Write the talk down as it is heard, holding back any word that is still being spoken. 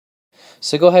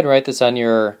So go ahead and write this on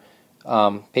your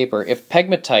paper. If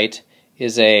pegmatite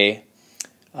is a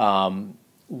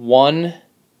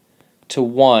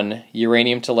 1:1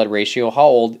 uranium to lead ratio, how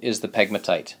old is the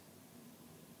pegmatite?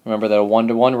 Remember that a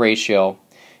 1:1 ratio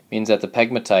means that the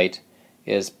pegmatite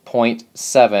is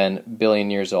 0.7 billion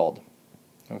years old.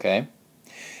 Okay?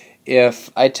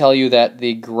 If I tell you that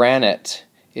the granite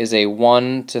is a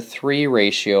 1:3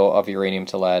 ratio of uranium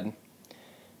to lead,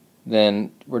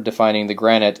 then we're defining the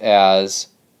granite as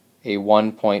a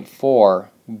 1.4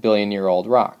 billion year old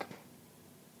rock.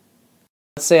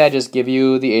 Let's say I just give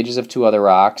you the ages of two other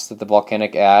rocks, that the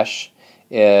volcanic ash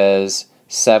is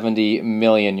 70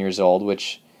 million years old,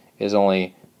 which is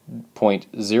only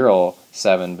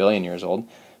 0.07 billion years old,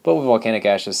 but volcanic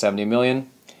ash is 70 million,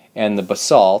 and the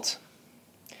basalt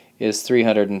is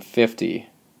 350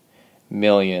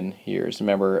 million years.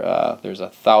 Remember, there's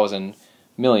 1,000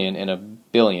 million in a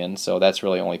billion, so that's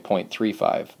really only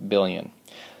 0.35 billion.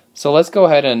 So let's go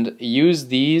ahead and use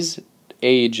these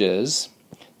ages,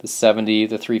 the 70,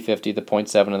 the 350, the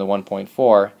 0.7, and the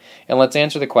 1.4, and let's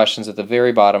answer the questions at the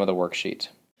very bottom of the worksheet.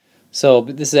 So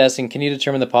this is asking, can you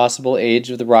determine the possible age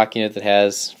of the rock unit that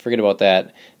has, forget about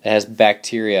that, that has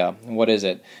bacteria? What is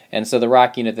it? And so the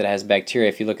rock unit that has bacteria,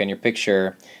 if you look on your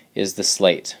picture, is the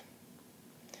slate.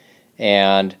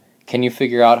 And can you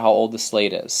figure out how old the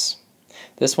slate is?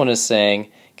 This one is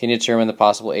saying, can you determine the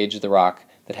possible age of the rock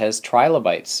that has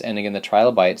trilobites? And again, the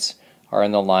trilobites are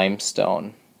in the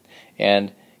limestone.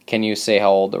 And can you say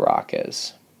how old the rock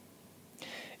is?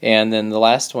 And then the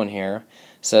last one here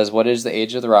says, what is the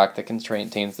age of the rock that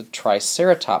contains the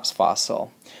Triceratops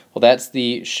fossil? Well, that's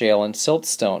the shale and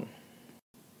siltstone.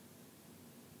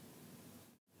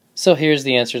 So here's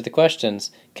the answer to the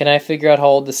questions. Can I figure out how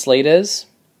old the slate is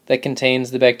that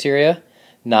contains the bacteria?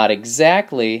 Not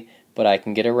exactly, but I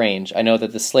can get a range. I know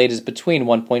that the slate is between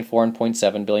 1.4 and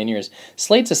 0.7 billion years.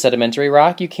 Slate's a sedimentary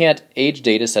rock. You can't age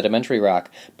date a sedimentary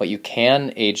rock, but you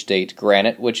can age date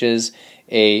granite, which is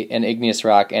an igneous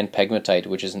rock, and pegmatite,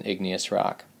 which is an igneous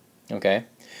rock. Okay?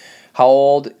 How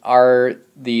old are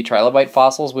the trilobite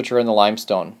fossils, which are in the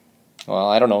limestone? Well,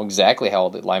 I don't know exactly how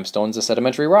old limestone is a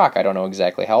sedimentary rock. I don't know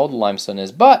exactly how old limestone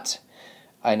is, but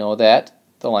I know that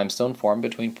the limestone formed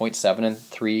between 0.7 and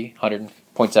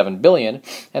 0.7 billion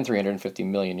and 350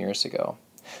 million years ago.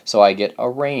 So I get a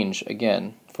range,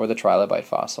 again, for the trilobite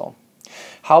fossil.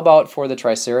 How about for the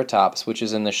Triceratops, which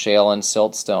is in the shale and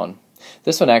siltstone?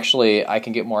 This one actually I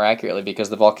can get more accurately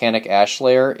because the volcanic ash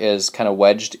layer is kind of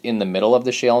wedged in the middle of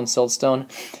the shale and siltstone.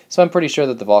 So I'm pretty sure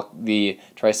that the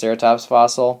Triceratops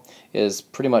fossil is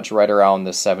pretty much right around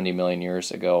the 70 million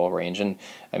years ago range. And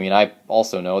I mean, I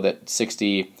also know that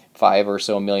 65 or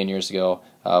so million years ago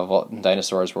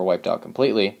dinosaurs were wiped out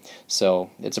completely.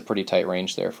 So it's a pretty tight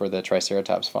range there for the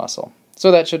Triceratops fossil. So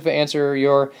that should answer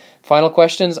your final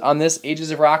questions on this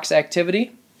Ages of Rocks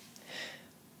activity.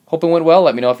 Hope it went well.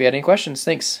 Let me know if you had any questions.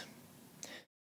 Thanks.